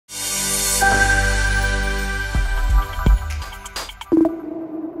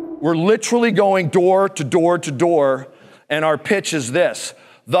We're literally going door to door to door, and our pitch is this: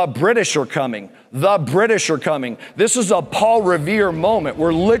 the British are coming. The British are coming. This is a Paul Revere moment.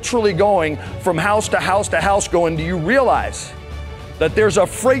 We're literally going from house to house to house going, do you realize that there's a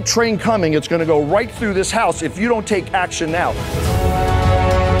freight train coming? It's going to go right through this house if you don't take action now.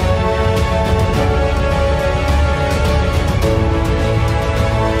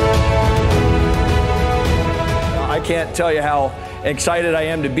 I can't tell you how excited I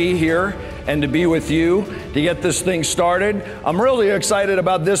am to be here and to be with you, to get this thing started. I'm really excited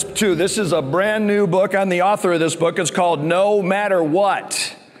about this too. This is a brand new book. I'm the author of this book. It's called No Matter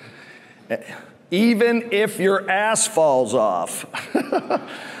What. Even if your ass falls off.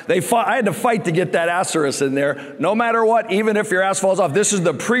 I had to fight to get that asterisk in there. No matter what, even if your ass falls off. This is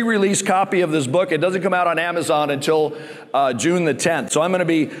the pre-release copy of this book. It doesn't come out on Amazon until June the 10th. So I'm going to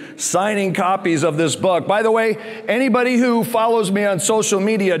be signing copies of this book. By the way, anybody who follows me on social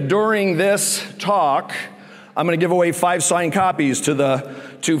media during this talk, I'm going to give away 5 signed copies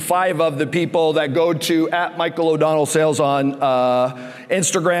to 5 of the people that go to @MichaelO'DonnellSales on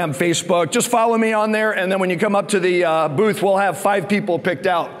Instagram, Facebook. Just follow me on there, and then when you come up to the booth, we'll have 5 people picked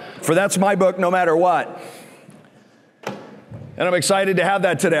out. For that's my book, No Matter What. And I'm excited to have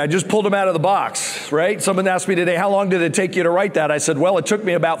that today. I just pulled them out of the box, right? Someone asked me today, how long did it take you to write that? I said, well, it took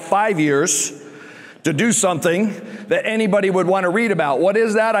me about 5 years to do something that anybody would want to read about. What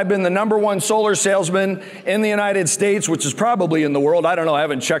is that? I've been the #1 solar salesman in the United States, which is probably in the world. I don't know, I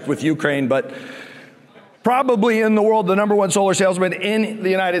haven't checked with Ukraine, but probably in the world, the #1 solar salesman in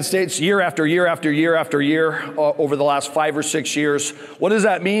the United States year after year after year after year over the last 5 or 6 years. What does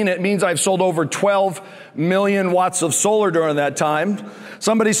that mean? It means I've sold over 12 million watts of solar during that time.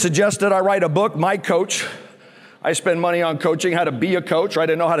 Somebody suggested I write a book, My Coach. I spend money on coaching, how to be a coach, right?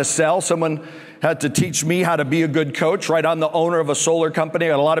 I know how to sell. Someone had to teach me how to be a good coach, right? I'm the owner of a solar company. I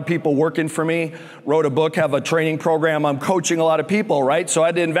got a lot of people working for me, wrote a book, have a training program. I'm coaching a lot of people, right? So I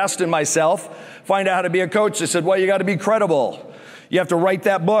had to invest in myself, find out how to be a coach. They said, well, you got to be credible. You have to write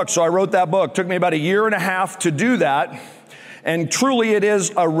that book. So I wrote that book. Took me about 1.5 years to do that. And truly it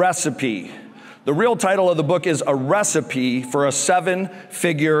is a recipe. The real title of the book is A Recipe for a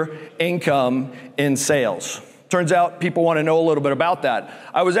 7-Figure Income in Sales. Turns out people want to know a little bit about that.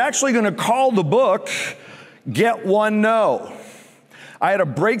 I was actually going to call the book Get One No. I had a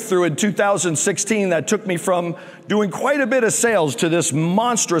breakthrough in 2016 that took me from doing quite a bit of sales to this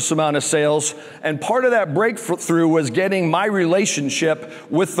monstrous amount of sales. And part of that breakthrough was getting my relationship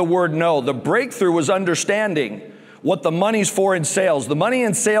with the word no. The breakthrough was understanding what the money's for in sales. The money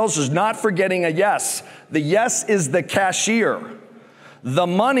in sales is not for getting a yes. The yes is the cashier. The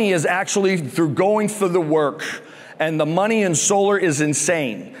money is actually through going through the work, and the money in solar is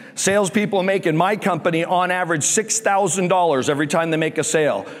insane. Salespeople make in my company on average $6,000 every time they make a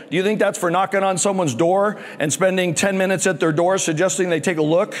sale. Do you think that's for knocking on someone's door and spending 10 minutes at their door suggesting they take a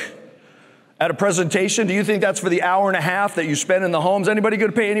look at a presentation? Do you think that's for the 1.5 hours that you spend in the homes? Anybody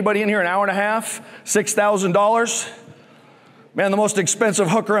going to pay anybody in here 1.5 hours? $6,000? Man, the most expensive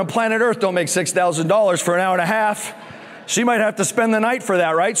hooker on planet Earth don't make $6,000 for 1.5 hours. She might have to spend the night for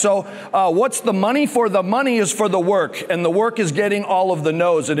that, right? So what's the money for? The money is for the work, and the work is getting all of the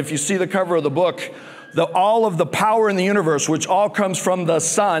no's. And if you see the cover of the book, all of the power in the universe, which all comes from the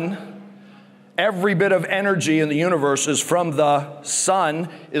sun, every bit of energy in the universe is from the sun,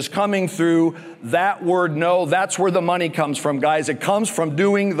 is coming through that word no. That's where the money comes from, guys. It comes from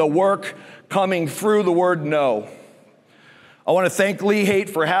doing the work, coming through the word no. I want to thank Lee Haight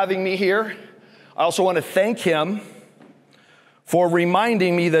for having me here. I also want to thank him for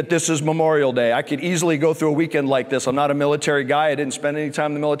reminding me that this is Memorial Day. I could easily go through a weekend like this. I'm not a military guy. I didn't spend any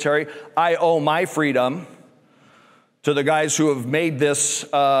time in the military. I owe my freedom to the guys who have made this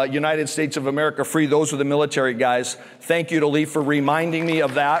United States of America free. Those are the military guys. Thank you to Lee for reminding me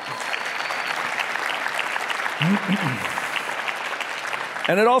of that.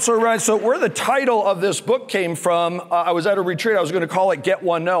 And it also reminds, so where the title of this book came from, I was at a retreat. I was going to call it Get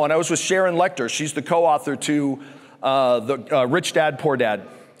One No, and I was with Sharon Lechter. She's the co-author to the Rich Dad, Poor Dad.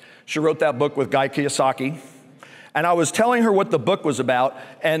 She wrote that book with Guy Kiyosaki. And I was telling her what the book was about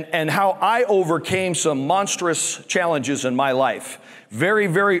and how I overcame some monstrous challenges in my life. Very,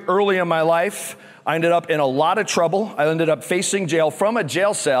 very early in my life, I ended up in a lot of trouble. I ended up facing jail. From a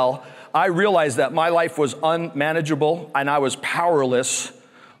jail cell, I realized that my life was unmanageable and I was powerless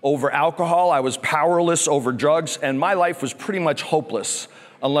over alcohol. I was powerless over drugs, and my life was pretty much hopeless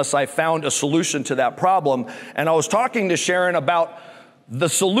unless I found a solution to that problem. And I was talking to Sharon about the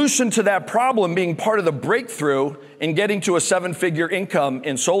solution to that problem being part of the breakthrough in getting to a 7-figure income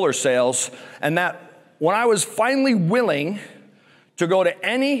in solar sales, and that when I was finally willing to go to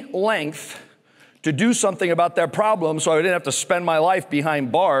any length to do something about that problem so I didn't have to spend my life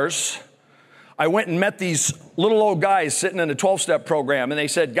behind bars. I went and met these little old guys sitting in a 12-step program, and they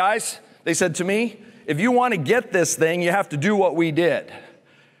said, guys, they said to me, if you want to get this thing, you have to do what we did.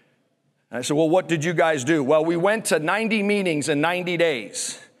 And I said, well, what did you guys do? Well, we went to 90 meetings in 90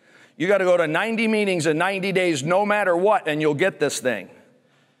 days. You got to go to 90 meetings in 90 days no matter what, and you'll get this thing.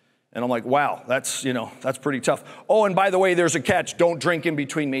 And I'm like, wow, that's pretty tough. Oh, and by the way, there's a catch. Don't drink in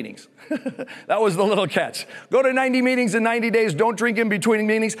between meetings. That was the little catch. Go to 90 meetings in 90 days. Don't drink in between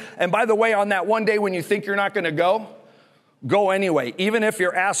meetings. And by the way, on that one day when you think you're not going to go anyway. Even if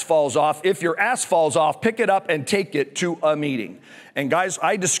your ass falls off. If your ass falls off, pick it up and take it to a meeting. And guys,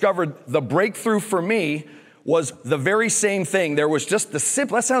 I discovered the breakthrough for me was the very same thing. There was just the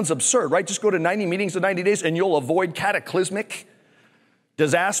simple, that sounds absurd, right? Just go to 90 meetings in 90 days and you'll avoid cataclysmic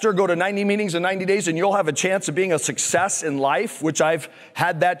disaster. Go to 90 meetings in 90 days and you'll have a chance of being a success in life, which I've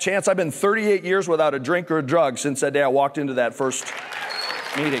had that chance. I've been 38 years without a drink or a drug since that day I walked into that first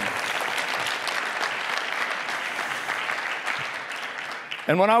meeting.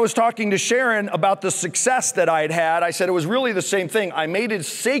 And when I was talking to Sharon about the success that I'd had, I said it was really the same thing. I made a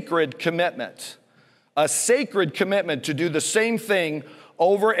sacred commitment to do the same thing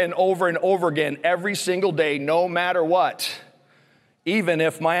over and over and over again every single day, no matter what. Even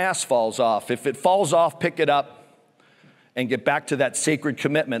if my ass falls off. If it falls off, pick it up and get back to that sacred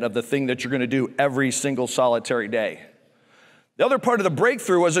commitment of the thing that you're going to do every single solitary day. The other part of the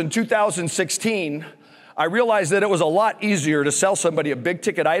breakthrough was in 2016, I realized that it was a lot easier to sell somebody a big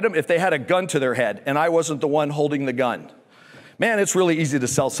ticket item if they had a gun to their head and I wasn't the one holding the gun. Man, it's really easy to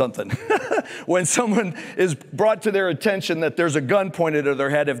sell something. When someone is brought to their attention that there's a gun pointed at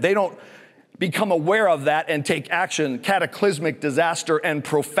their head, if they don't become aware of that and take action, cataclysmic disaster and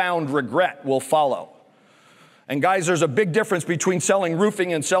profound regret will follow. And guys, there's a big difference between selling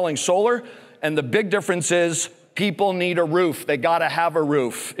roofing and selling solar. And the big difference is people need a roof. They got to have a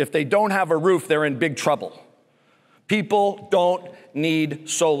roof. If they don't have a roof, they're in big trouble. People don't need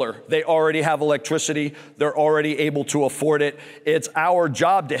solar. They already have electricity. They're already able to afford it. It's our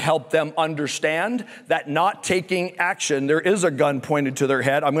job to help them understand that not taking action, there is a gun pointed to their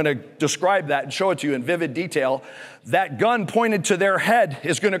head. I'm going to describe that and show it to you in vivid detail. That gun pointed to their head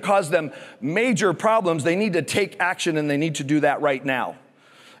is going to cause them major problems. They need to take action, and they need to do that right now.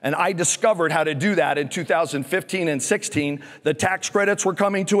 And I discovered how to do that in 2015 and 16. The tax credits were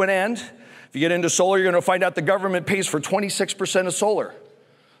coming to an end. If you get into solar, you're going to find out the government pays for 26% of solar.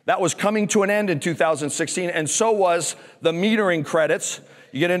 That was coming to an end in 2016, and so was the metering credits.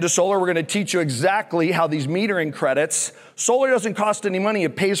 You get into solar, we're going to teach you exactly how these metering credits, solar doesn't cost any money,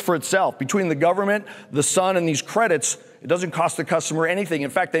 it pays for itself. Between the government, the sun, and these credits, it doesn't cost the customer anything. In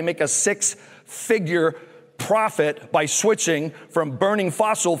fact, they make a six-figure profit by switching from burning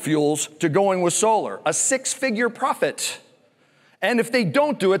fossil fuels to going with solar. A six-figure profit. And if they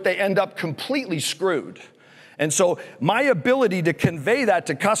don't do it, they end up completely screwed. And so my ability to convey that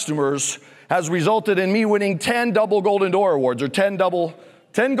to customers has resulted in me winning 10 double Golden Door Awards, or 10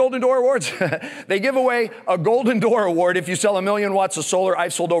 Golden Door Awards. They give away a Golden Door Award if you sell 1 million watts of solar.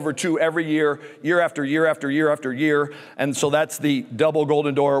 I've sold over 2 every year, year after year after year after year. And so that's the double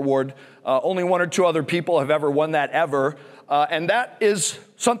Golden Door Award. Only 1 or 2 other people have ever won that ever. And that is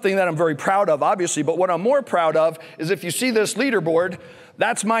something that I'm very proud of, obviously. But what I'm more proud of is if you see this leaderboard,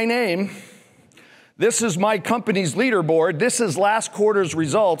 that's my name. This is my company's leaderboard. This is last quarter's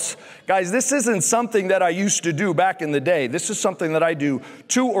results. Guys, this isn't something that I used to do back in the day. This is something that I do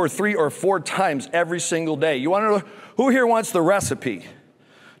 2 or 3 or 4 times every single day. You want to know who here wants the recipe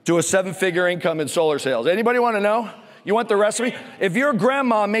to a 7-figure income in solar sales? Anybody want to know? You want the recipe? If your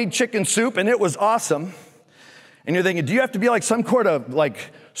grandma made chicken soup and it was awesome, and you're thinking, do you have to be like some sort of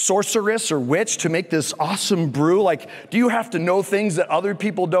sorceress or witch to make this awesome brew? Do you have to know things that other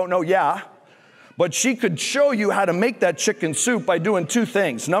people don't know? Yeah. But she could show you how to make that chicken soup by doing 2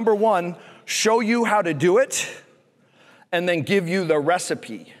 things. Number 1, show you how to do it, and then give you the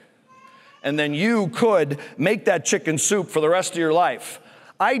recipe. And then you could make that chicken soup for the rest of your life.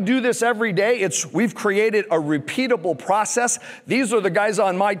 I do this every day. We've created a repeatable process. These are the guys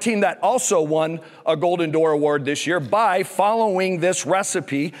on my team that also won a Golden Door Award this year by following this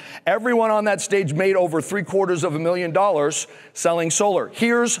recipe. Everyone on that stage made over $750,000 selling solar.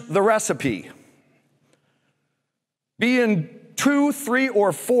 Here's the recipe. Be in 2, 3,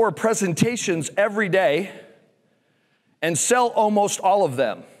 or 4 presentations every day and sell almost all of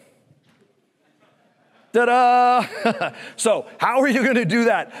them. Ta-da! So how are you going to do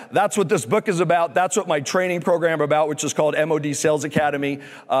that? That's what this book is about. That's what my training program is about, which is called MOD Sales Academy.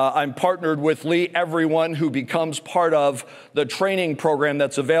 I'm partnered with Lee. Everyone who becomes part of the training program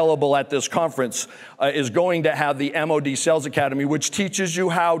that's available at this conference is going to have the MOD Sales Academy, which teaches you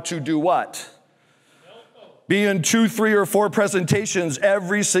how to do what? Be in 2, 3, or 4 presentations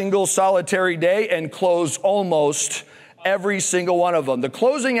every single solitary day and close almost every single one of them. The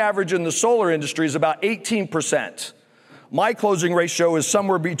closing average in the solar industry is about 18%. My closing ratio is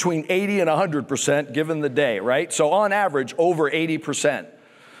somewhere between 80 and 100% given the day, right? So on average, over 80%.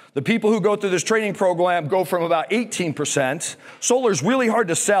 The people who go through this training program go from about 18%. Solar is really hard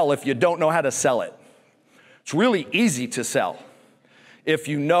to sell if you don't know how to sell it. It's really easy to sell if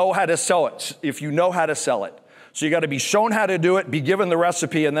you know how to sell it, So you got to be shown how to do it, be given the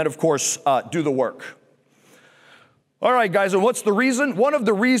recipe, and then, of course, do the work. All right, guys, and what's the reason? One of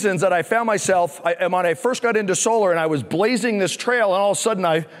the reasons that I found myself, when I first got into solar and I was blazing this trail, and all of a sudden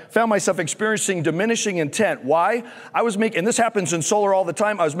I found myself experiencing diminishing intent. Why? And this happens in solar all the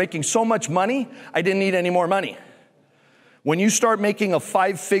time, I was making so much money, I didn't need any more money. When you start making a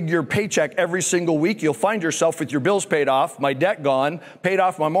 5-figure paycheck every single week, you'll find yourself with your bills paid off, my debt gone, paid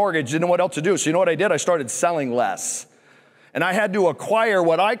off my mortgage, didn't know what else to do. So you know what I did? I started selling less. And I had to acquire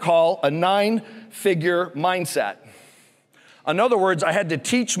what I call a 9-figure mindset. In other words, I had to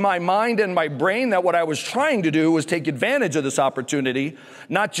teach my mind and my brain that what I was trying to do was take advantage of this opportunity,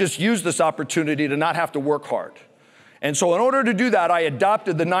 not just use this opportunity to not have to work hard. And so in order to do that, I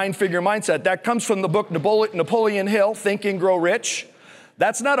adopted the 9-figure mindset. That comes from the book Napoleon Hill, Think and Grow Rich.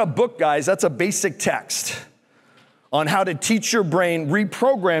 That's not a book, guys. That's a basic text on how to teach your brain,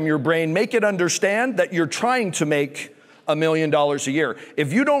 reprogram your brain, make it understand that you're trying to make $1 million a year.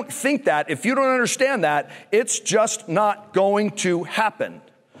 If you don't think that, if you don't understand that, it's just not going to happen.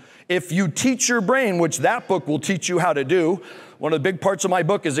 If you teach your brain, which that book will teach you how to do, one of the big parts of my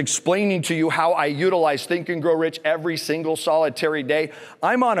book is explaining to you how I utilize Think and Grow Rich every single solitary day.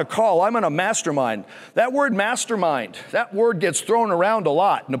 I'm on a call. I'm on a mastermind. That word mastermind, that word gets thrown around a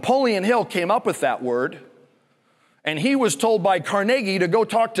lot. Napoleon Hill came up with that word, and he was told by Carnegie to go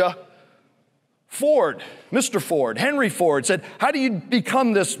talk to Ford, Mr. Ford, Henry Ford said, how do you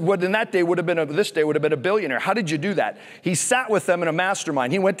become this, what in that day would have been, this day would have been a billionaire? How did you do that? He sat with them in a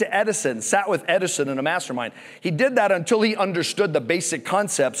mastermind. He went to Edison, sat with Edison in a mastermind. He did that until he understood the basic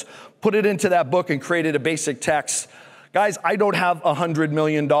concepts, put it into that book and created a basic text. Guys, I don't have $100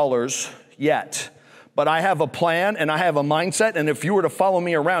 million yet, but I have a plan and I have a mindset. And if you were to follow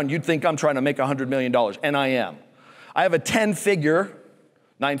me around, you'd think I'm trying to make $100 million, and I am. I have a 10-figure,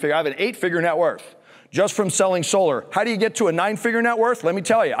 9-figure, I have an 8-figure net worth just from selling solar. How do you get to a 9-figure net worth? Let me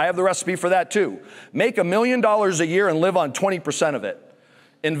tell you, I have the recipe for that too. Make $1 million a year and live on 20% of it.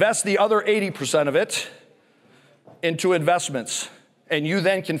 Invest the other 80% of it into investments. And you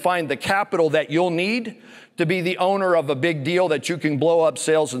then can find the capital that you'll need to be the owner of a big deal that you can blow up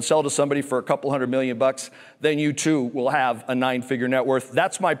sales and sell to somebody for a couple $100 million bucks. Then you too will have a 9-figure net worth.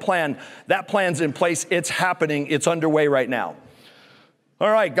 That's my plan. That plan's in place. It's happening. It's underway right now. All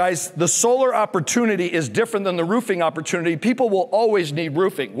right, guys, the solar opportunity is different than the roofing opportunity. People will always need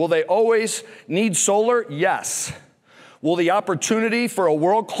roofing. Will they always need solar? Yes. Will the opportunity for a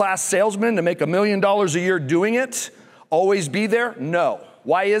world-class salesman to make $1 million a year doing it always be there? No.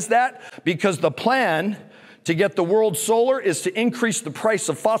 Why is that? Because the plan to get the world solar is to increase the price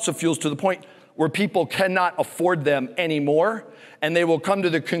of fossil fuels to the point where people cannot afford them anymore, and they will come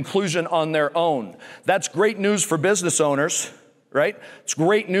to the conclusion on their own. That's great news for business owners. Right? It's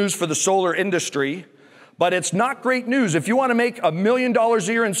great news for the solar industry, but it's not great news. If you want to make $1 million a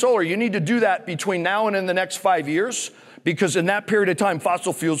year in solar, you need to do that between now and in the next 5 years, because in that period of time,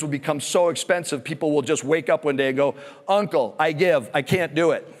 fossil fuels will become so expensive, people will just wake up one day and go, Uncle, I can't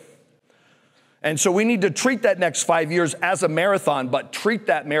do it. And so we need to treat that next 5 years as a marathon, but treat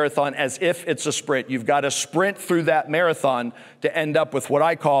that marathon as if it's a sprint. You've got to sprint through that marathon to end up with what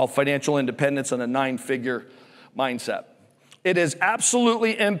I call financial independence and a 9-figure mindset. It is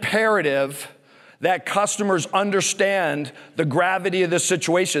absolutely imperative that customers understand the gravity of this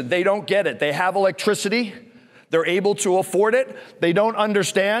situation. They don't get it. They have electricity. They're able to afford it. They don't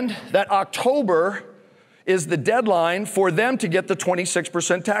understand that October is the deadline for them to get the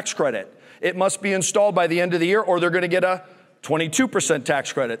 26% tax credit. It must be installed by the end of the year or they're going to get a 22%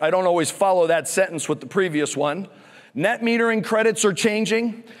 tax credit. I don't always follow that sentence with the previous one. Net metering credits are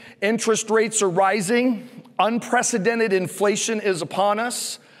changing. Interest rates are rising. Unprecedented inflation is upon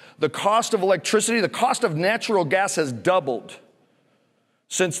us. The cost of electricity, the cost of natural gas has doubled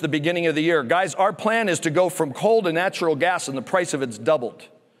since the beginning of the year. Guys, our plan is to go from coal to natural gas, and the price of it's doubled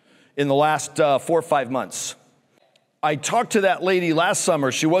in the last 4 or 5 months. I talked to that lady last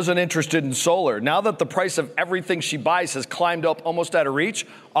summer. She wasn't interested in solar. Now that the price of everything she buys has climbed up almost out of reach,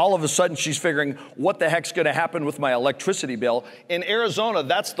 all of a sudden she's figuring, what the heck's going to happen with my electricity bill? In Arizona,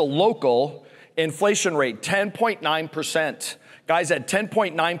 that's the local inflation rate, 10.9%. Guys, at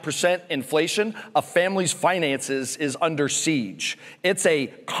 10.9% inflation, a family's finances is under siege. It's a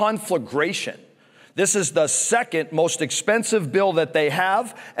conflagration. This is the second most expensive bill that they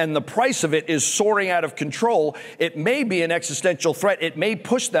have, and the price of it is soaring out of control. It may be an existential threat. It may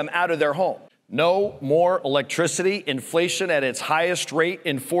push them out of their home. No more electricity, inflation at its highest rate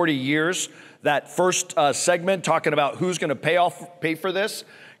in 40 years. That first segment talking about who's going to pay for this.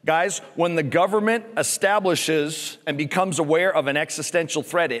 Guys, when the government establishes and becomes aware of an existential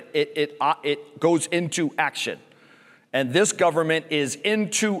threat, it goes into action. And this government is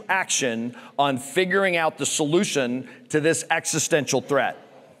into action on figuring out the solution to this existential threat.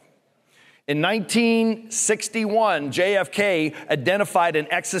 In 1961, JFK identified an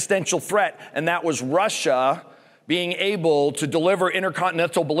existential threat, and that was Russia being able to deliver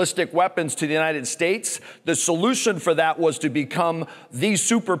intercontinental ballistic weapons to the United States. The solution for that was to become the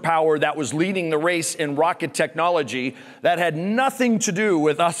superpower that was leading the race in rocket technology. That had nothing to do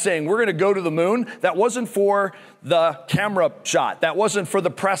with us saying we're going to go to the moon. That wasn't for the camera shot. That wasn't for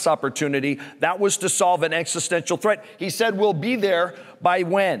the press opportunity. That was to solve an existential threat. He said we'll be there by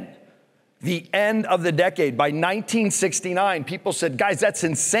when? The end of the decade. By 1969, people said, guys, that's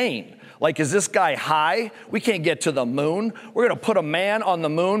insane. Like, is this guy high? We can't get to the moon. We're going to put a man on the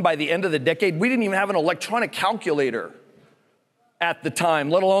moon by the end of the decade. We didn't even have an electronic calculator at the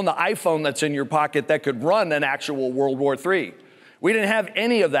time, let alone the iPhone that's in your pocket that could run an actual World War III. We didn't have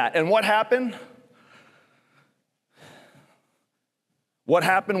any of that. And what happened? What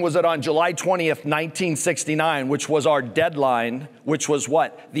happened was that on July 20th, 1969, which was our deadline, which was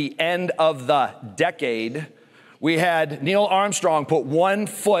what? The end of the decade, we had Neil Armstrong put 1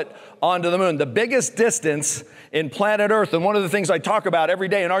 foot onto the moon. The biggest distance in planet Earth, and one of the things I talk about every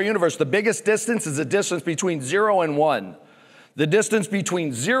day in our universe, the biggest distance is the distance between 0 and 1. The distance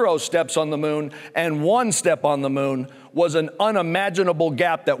between 0 steps on the moon and 1 step on the moon was an unimaginable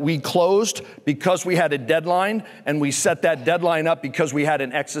gap that we closed because we had a deadline, and we set that deadline up because we had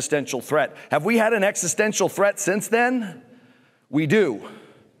an existential threat. Have we had an existential threat since then? We do.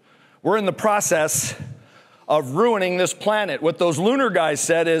 We're in the process of ruining this planet. What those lunar guys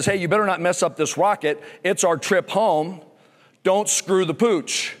said is, hey, you better not mess up this rocket. It's our trip home. Don't screw the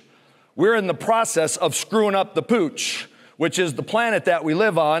pooch. We're in the process of screwing up the pooch, which is the planet that we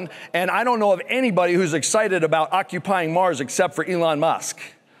live on. And I don't know of anybody who's excited about occupying Mars except for Elon Musk.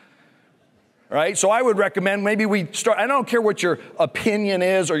 Right? So I would recommend maybe we start, I don't care what your opinion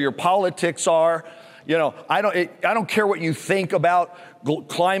is or your politics are. You know, I don't care what you think about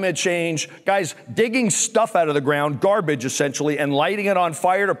climate change. Guys, digging stuff out of the ground, garbage essentially, and lighting it on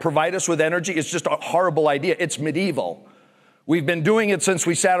fire to provide us with energy is just a horrible idea. It's medieval. We've been doing it since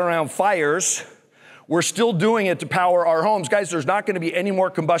we sat around fires. We're still doing it to power our homes. Guys, there's not going to be any more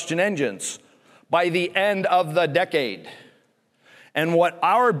combustion engines by the end of the decade. And what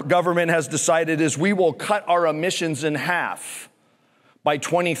our government has decided is we will cut our emissions in half by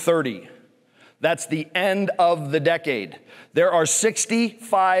 2030. That's the end of the decade. There are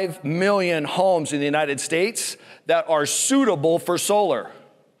 65 million homes in the United States that are suitable for solar.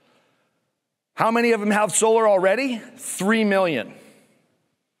 How many of them have solar already? 3 million.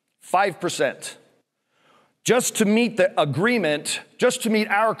 5%. Just to meet the agreement, just to meet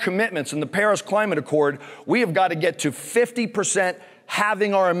our commitments in the Paris Climate Accord, we have got to get to 50%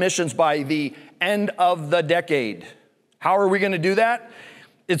 halving our emissions by the end of the decade. How are we going to do that?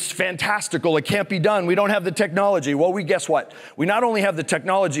 It's fantastical. It can't be done. We don't have the technology. Well, guess what? We not only have the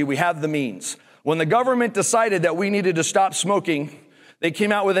technology, we have the means. When the government decided that we needed to stop smoking, they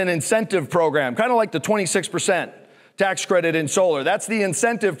came out with an incentive program, kind of like the 26% tax credit in solar. That's the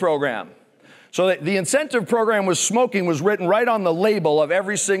incentive program. So the incentive program was smoking was written right on the label of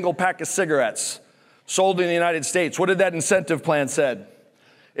every single pack of cigarettes sold in the United States. What did that incentive plan said?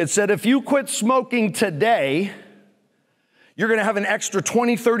 It said, if you quit smoking today, you're going to have an extra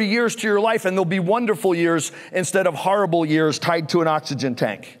 20, 30 years to your life, and they'll be wonderful years instead of horrible years tied to an oxygen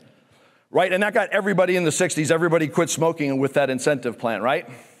tank, right? And that got everybody in the 60s. Everybody quit smoking with that incentive plan, right?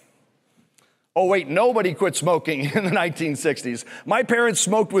 Oh, wait, nobody quit smoking in the 1960s. My parents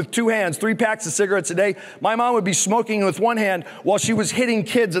smoked with 2 hands, 3 packs of cigarettes a day. My mom would be smoking with 1 hand while she was hitting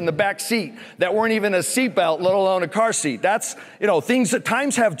kids in the back seat that weren't even a seatbelt, let alone a car seat. That's,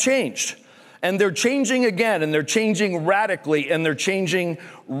 times have changed. And they're changing again, and they're changing radically, and they're changing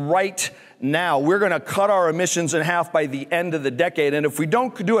right now. We're going to cut our emissions in half by the end of the decade. And if we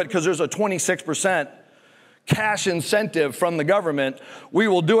don't do it, because there's a 26% cash incentive from the government, we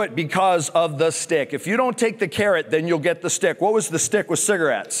will do it because of the stick. If you don't take the carrot, then you'll get the stick. What was the stick with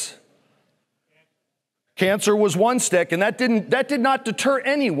cigarettes? Cancer was one stick, and that did not deter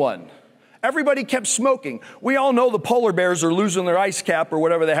anyone. Everybody kept smoking. We all know the polar bears are losing their ice cap or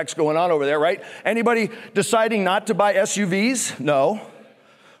whatever the heck's going on over there, right? Anybody deciding not to buy SUVs? No.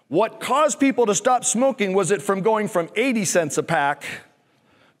 What caused people to stop smoking was it from going from 80 cents a pack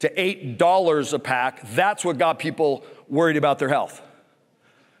to $8 a pack. That's what got people worried about their health.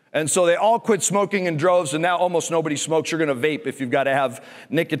 And so they all quit smoking in droves, and now almost nobody smokes. You're going to vape if you've got to have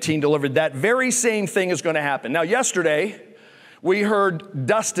nicotine delivered. That very same thing is going to happen. Now, yesterday, we heard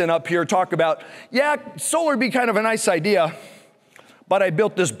Dustin up here talk about, yeah, solar would be kind of a nice idea, but I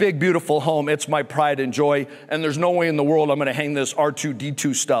built this big, beautiful home. It's my pride and joy, and there's no way in the world I'm going to hang this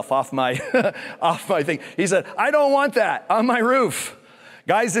R2-D2 stuff off my, off my thing. He said, I don't want that on my roof.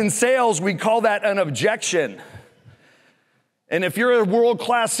 Guys, in sales, we call that an objection. And if you're a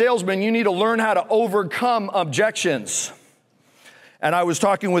world-class salesman, you need to learn how to overcome objections. And I was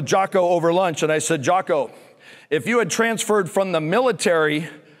talking with Jocko over lunch, and I said, Jocko, if you had transferred from the military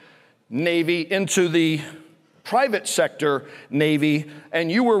Navy into the private sector Navy,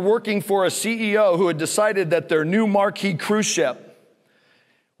 and you were working for a CEO who had decided that their new marquee cruise ship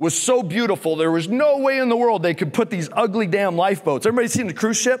was so beautiful, there was no way in the world they could put these ugly damn lifeboats. Everybody seen the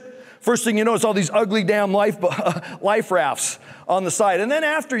cruise ship? First thing you know is all these ugly damn life rafts on the side. And then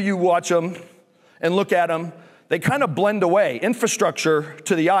after you watch them and look at them, they kind of blend away. Infrastructure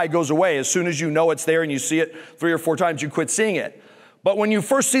to the eye goes away. As soon as you know it's there and you see it 3 or 4 times, you quit seeing it. But when you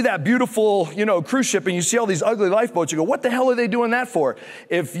first see that beautiful, cruise ship and you see all these ugly lifeboats, you go, what the hell are they doing that for?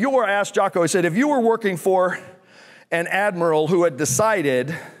 If you were, asked Jocko, I said, if you were working for an admiral who had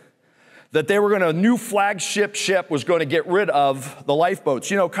decided that they were going to, a new flagship ship was going to get rid of the lifeboats,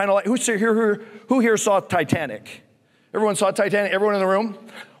 kind of like, who here saw Titanic? Everyone saw Titanic? Everyone in the room?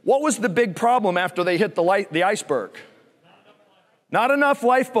 What was the big problem after they hit the iceberg? Not enough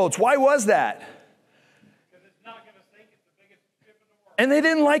lifeboats. Why was that? Because it's not going to sink. It's the biggest ship in the world. And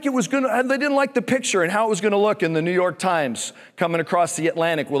they didn't like the picture and how it was going to look in the New York Times coming across the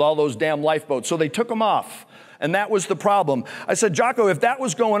Atlantic with all those damn lifeboats. So they took them off. And that was the problem. I said, Jocko, if that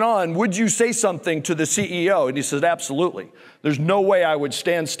was going on, would you say something to the CEO? And he said, absolutely. There's no way I would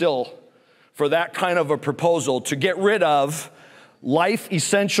stand still for that kind of a proposal to get rid of life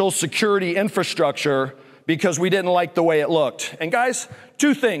essential security infrastructure because we didn't like the way it looked. And guys,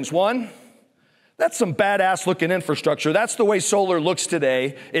 2 things. One, that's some badass looking infrastructure. That's the way solar looks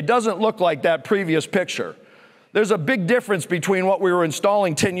today. It doesn't look like that previous picture. There's a big difference between what we were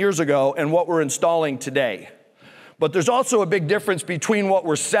installing 10 years ago and what we're installing today. But there's also a big difference between what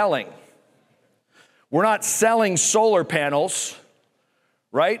we're selling. We're not selling solar panels,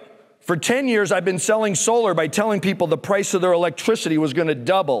 right? For 10 years, I've been selling solar by telling people the price of their electricity was going to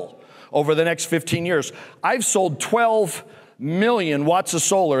double over the next 15 years. I've sold 12 million watts of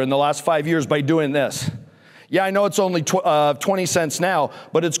solar in the last 5 years by doing this. Yeah, I know it's only 20 cents now,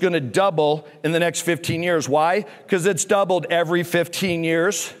 but it's going to double in the next 15 years. Why? Because it's doubled every 15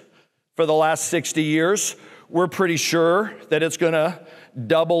 years for the last 60 years. We're pretty sure that it's going to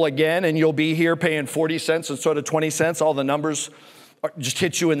double again, and you'll be here paying 40 cents instead of 20 cents. All the numbers just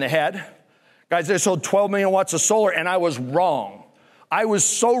hit you in the head. Guys, they sold 12 million watts of solar, and I was wrong. I was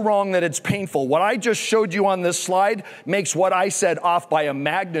so wrong that it's painful. What I just showed you on this slide makes what I said off by a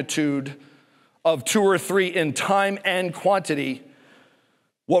magnitude of 2 or 3 in time and quantity.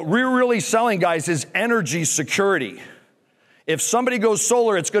 What we're really selling, guys, is energy security. If somebody goes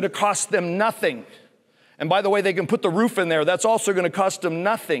solar, it's going to cost them nothing. And by the way, they can put the roof in there. That's also going to cost them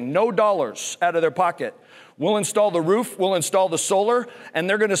nothing, no dollars out of their pocket. We'll install the roof, we'll install the solar, and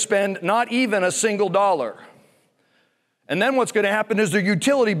they're going to spend not even a single dollar. And then what's going to happen is their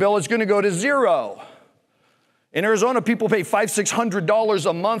utility bill is going to go to 0. In Arizona, people pay $500, $600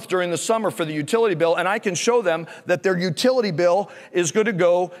 a month during the summer for the utility bill, and I can show them that their utility bill is going to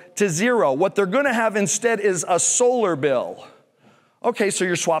go to 0. What they're going to have instead is a solar bill. Okay, so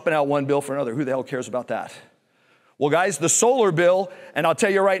you're swapping out one bill for another. Who the hell cares about that? Well, guys, the solar bill, and I'll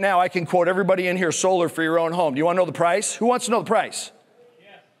tell you right now, I can quote everybody in here solar for your own home. Do you want to know the price? Who wants to know the price?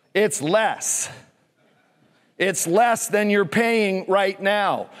 Yes. It's less. It's less than you're paying right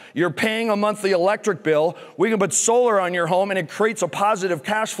now. You're paying a monthly electric bill. We can put solar on your home, and it creates a positive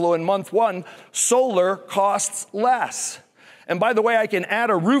cash flow in month 1. Solar costs less. And by the way, I can add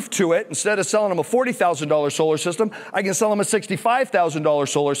a roof to it. Instead of selling them a $40,000 solar system, I can sell them a $65,000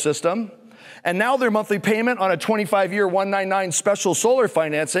 solar system. And now their monthly payment on a 25-year 199 special solar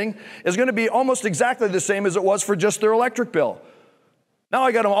financing is going to be almost exactly the same as it was for just their electric bill. Now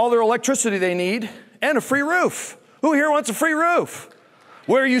I got them all their electricity they need and a free roof. Who here wants a free roof?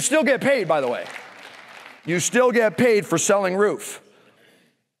 Where you still get paid, by the way. You still get paid for selling roof.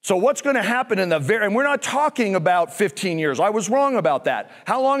 So what's going to happen and we're not talking about 15 years. I was wrong about that.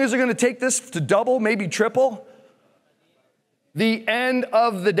 How long is it going to take this to double, maybe triple? The end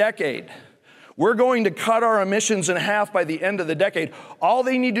of the decade. We're going to cut our emissions in half by the end of the decade. All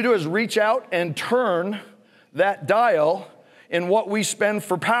they need to do is reach out and turn that dial in what we spend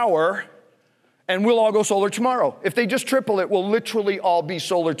for power, and we'll all go solar tomorrow. If they just triple it, we'll literally all be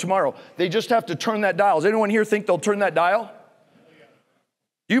solar tomorrow. They just have to turn that dial. Does anyone here think they'll turn that dial?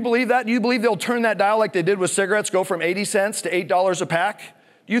 Do you believe that? Do you believe they'll turn that dial like they did with cigarettes, go from 80 cents to $8 a pack?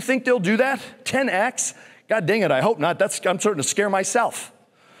 Do you think they'll do that? 10x? God dang it, I hope not. I'm starting to scare myself.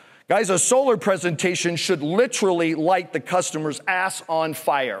 Guys, a solar presentation should literally light the customer's ass on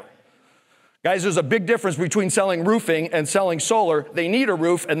fire. Guys, there's a big difference between selling roofing and selling solar. They need a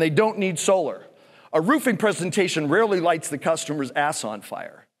roof and they don't need solar. A roofing presentation rarely lights the customer's ass on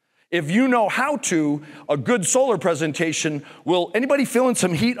fire. If you know how to, a good solar presentation will, anybody feeling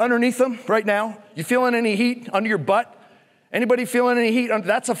some heat underneath them right now? You feeling any heat under your butt? Anybody feeling any heat?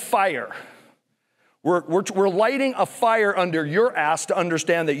 That's a fire. We're lighting a fire under your ass to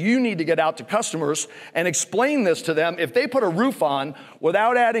understand that you need to get out to customers and explain this to them. If they put a roof on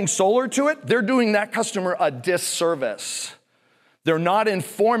without adding solar to it, they're doing that customer a disservice. They're not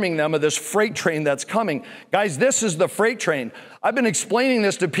informing them of this freight train that's coming. Guys, this is the freight train. I've been explaining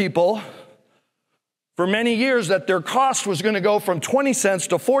this to people for many years that their cost was going to go from 20 cents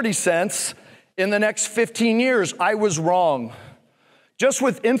to 40 cents in the next 15 years. I was wrong. Just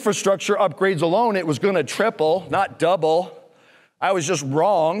with infrastructure upgrades alone, it was going to triple, not double. I was just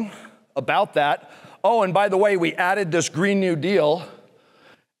wrong about that. Oh, and by the way, we added this Green New Deal,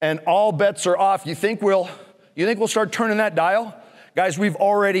 and all bets are off. You think we'll start turning that dial? Guys, we've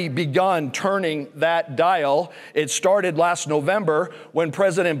already begun turning that dial. It started last November when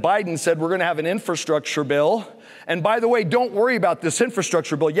President Biden said we're going to have an infrastructure bill. And by the way, don't worry about this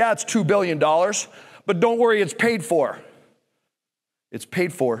infrastructure bill. Yeah, it's $2 billion, but don't worry, it's paid for. It's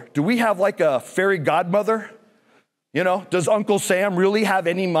paid for. Do we have like a fairy godmother? You know, does Uncle Sam really have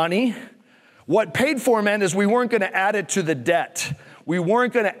any money? What paid for meant is we weren't going to add it to the debt. We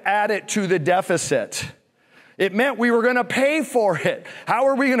weren't going to add it to the deficit. It meant we were going to pay for it. How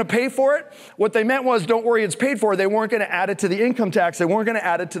are we going to pay for it? What they meant was, don't worry, it's paid for. They weren't going to add it to the income tax. They weren't going to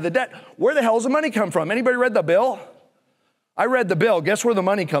add it to the debt. Where the hell does the money come from? Anybody read the bill? I read the bill. Guess where the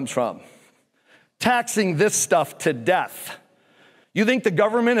money comes from? Taxing this stuff to death. You think the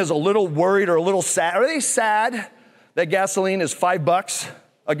government is a little worried or a little sad? Are they sad that gasoline is $5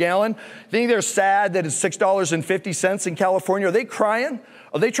 a gallon? Think they're sad that it's $6.50 in California? Are they crying?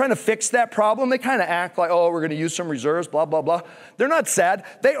 Are they trying to fix that problem? They kind of act like, oh, we're going to use some reserves, blah, blah, blah. They're not sad.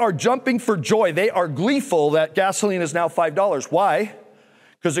 They are jumping for joy. They are gleeful that gasoline is now $5. Why?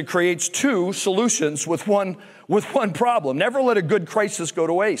 Because it creates two solutions with one problem. Never let a good crisis go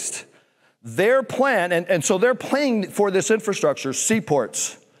to waste. Their plan, and so they're paying for this infrastructure,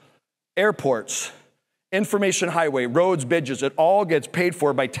 seaports, airports, information highway, roads, bridges. It all gets paid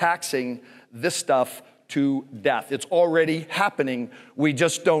for by taxing this stuff to death. It's already happening. We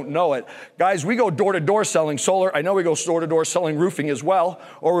just don't know it. Guys, we go door to door selling solar. I know we go door to door selling roofing as well,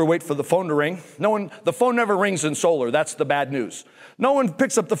 or we wait for the phone to ring. The phone never rings in solar. That's the bad news. No one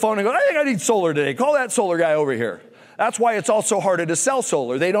picks up the phone and goes, I think I need solar today. Call that solar guy over here. That's why it's also harder to sell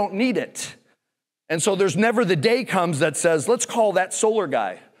solar. They don't need it. And so there's never the day comes that says, let's call that solar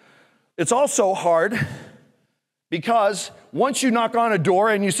guy. It's also hard because once you knock on a door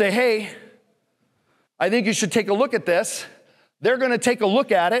and you say, hey, I think you should take a look at this, they're going to take a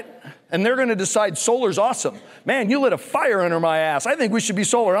look at it and they're going to decide solar's awesome. Man, you lit a fire under my ass. I think we should be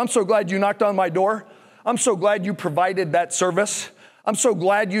solar. I'm so glad you knocked on my door. I'm so glad you provided that service. I'm so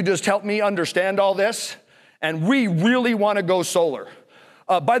glad you just helped me understand all this. And we really want to go solar.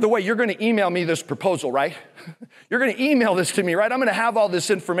 By the way, you're going to email me this proposal, right? You're going to email this to me, right? I'm going to have all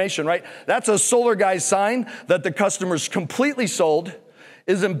this information, right? That's a solar guy's sign that the customer's completely sold,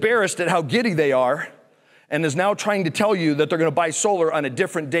 is embarrassed at how giddy they are, and is now trying to tell you that they're going to buy solar on a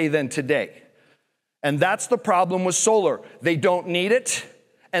different day than today. And that's the problem with solar. They don't need it,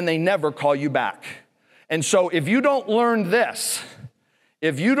 and they never call you back. And so if you don't learn this,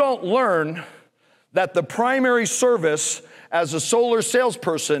 if you don't learn that the primary service as a solar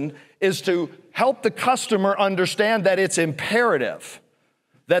salesperson is to help the customer understand that it's imperative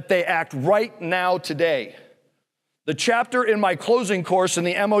that they act right now today. The chapter in my closing course in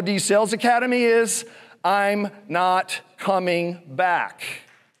the MOD Sales Academy is, I'm not coming back.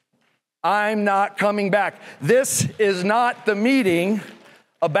 I'm not coming back. This is not the meeting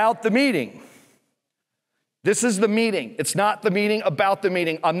about the meeting. This is the meeting. It's not the meeting about the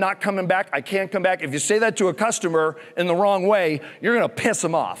meeting. I'm not coming back. I can't come back. If you say that to a customer in the wrong way, you're going to piss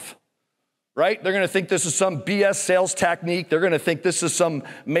them off, right? They're going to think this is some BS sales technique. They're going to think this is some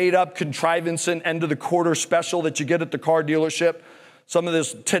made-up contrivance and end of the quarter special that you get at the car dealership. Some of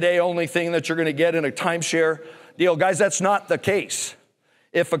this today-only thing that you're going to get in a timeshare deal. Guys, that's not the case.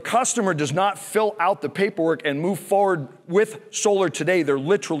 If a customer does not fill out the paperwork and move forward with solar today, they're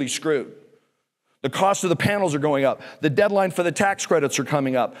literally screwed. The cost of the panels are going up. The deadline for the tax credits are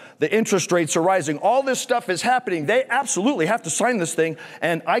coming up. The interest rates are rising. All this stuff is happening. They absolutely have to sign this thing,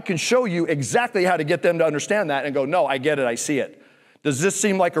 and I can show you exactly how to get them to understand that and go, no, I get it, I see it. Does this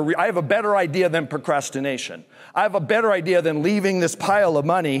seem like I have a better idea than procrastination. I have a better idea than leaving this pile of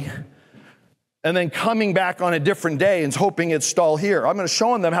money and then coming back on a different day and hoping it's stall here. I'm going to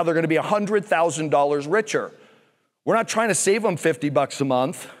show them how they're going to be $100,000 richer. We're not trying to save them $50 a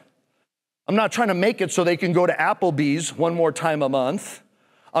month. I'm not trying to make it so they can go to Applebee's one more time a month.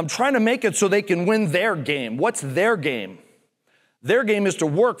 I'm trying to make it so they can win their game. What's their game? Their game is to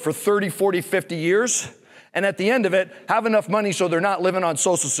work for 30, 40, 50 years, and at the end of it, have enough money so they're not living on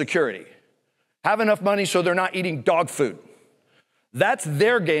Social Security. Have enough money so they're not eating dog food. That's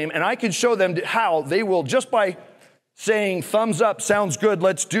their game, and I can show them how they will, just by saying, thumbs up, sounds good,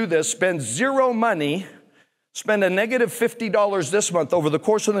 let's do this, spend zero money, spend a negative $50 this month over the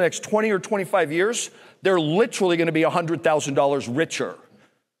course of the next 20 or 25 years, they're literally going to be $100,000 richer.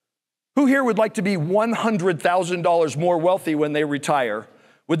 Who here would like to be $100,000 more wealthy when they retire?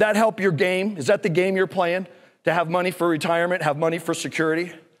 Would that help your game? Is that the game you're playing? To have money for retirement, have money for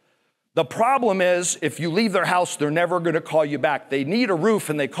security? The problem is, if you leave their house, they're never going to call you back. They need a roof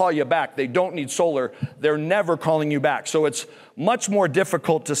and they call you back. They don't need solar. They're never calling you back. So it's much more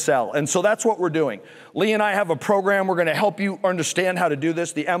difficult to sell. And so that's what we're doing. Lee and I have a program. We're going to help you understand how to do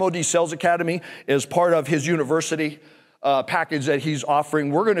this. The MOD Sales Academy is part of his university package that he's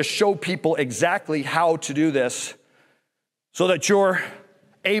offering. We're going to show people exactly how to do this so that you're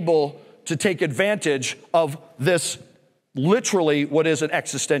able to take advantage of this literally what is an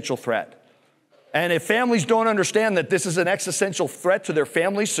existential threat. And if families don't understand that this is an existential threat to their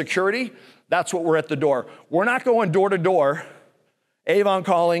family's security, that's what we're at the door. We're not going door to door. Avon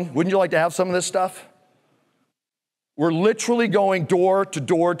calling, wouldn't you like to have some of this stuff? We're literally going door to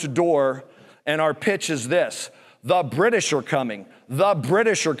door to door, and our pitch is this: the British are coming. The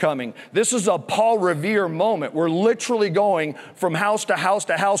British are coming. This is a Paul Revere moment. We're literally going from house to house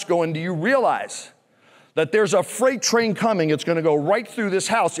to house going, do you realize that there's a freight train coming? It's going to go right through this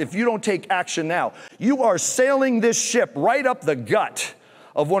house if you don't take action now. You are sailing this ship right up the gut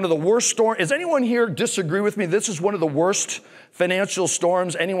of one of the worst storms. Does anyone here disagree with me? This is one of the worst financial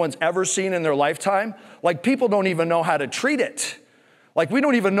storms anyone's ever seen in their lifetime. Like, people don't even know how to treat it. Like, we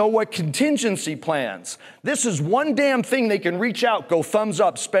don't even know what contingency plans. This is one damn thing they can reach out, go thumbs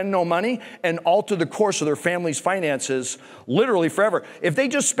up, spend no money, and alter the course of their family's finances literally forever. If they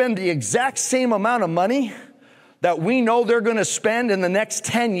just spend the exact same amount of money that we know they're going to spend in the next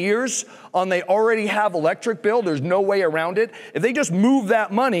 10 years on they already have electric bill, there's no way around it. If they just move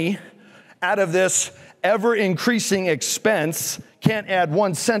that money out of this ever-increasing expense, can't add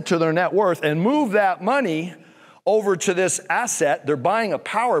 1 cent to their net worth, and move that money over to this asset. They're buying a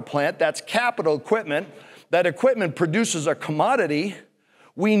power plant. That's capital equipment. That equipment produces a commodity.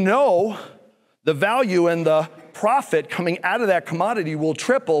 We know the value and the profit coming out of that commodity will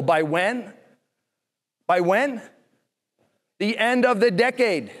triple by when? By when? The end of the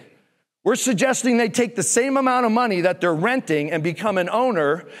decade. We're suggesting they take the same amount of money that they're renting and become an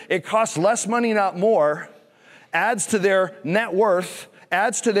owner. It costs less money, not more, adds to their net worth,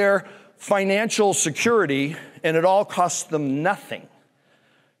 adds to their financial security, and it all costs them nothing,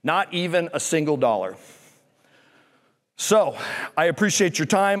 not even a single dollar. So I appreciate your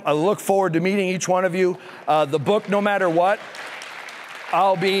time. I look forward to meeting each one of you. The book, No Matter What,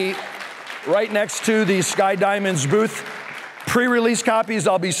 I'll be right next to the Sky Diamonds booth. Pre-release copies,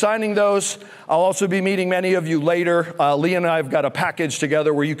 I'll be signing those. I'll also be meeting many of you later. Lee and I have got a package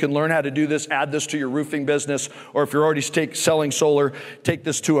together where you can learn how to do this, add this to your roofing business, or if you're already selling solar, take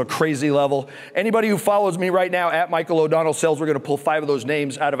this to a crazy level. Anybody who follows me right now at Michael O'Donnell Sales, we're going to pull 5 of those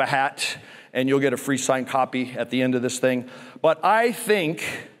names out of a hat, and you'll get a free signed copy at the end of this thing. But I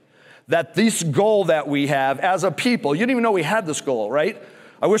think that this goal that we have as a people, you didn't even know we had this goal, right?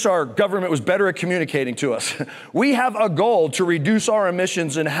 I wish our government was better at communicating to us. We have a goal to reduce our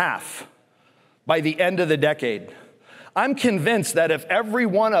emissions in half by the end of the decade. I'm convinced that if every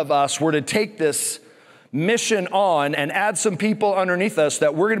one of us were to take this mission on and add some people underneath us,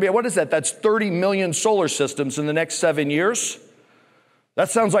 that we're going to be, what is that? That's 30 million solar systems in the next 7 years. That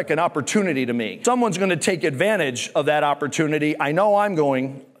sounds like an opportunity to me. Someone's going to take advantage of that opportunity. I know I'm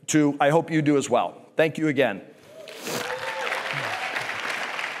going to. I hope you do as well. Thank you again.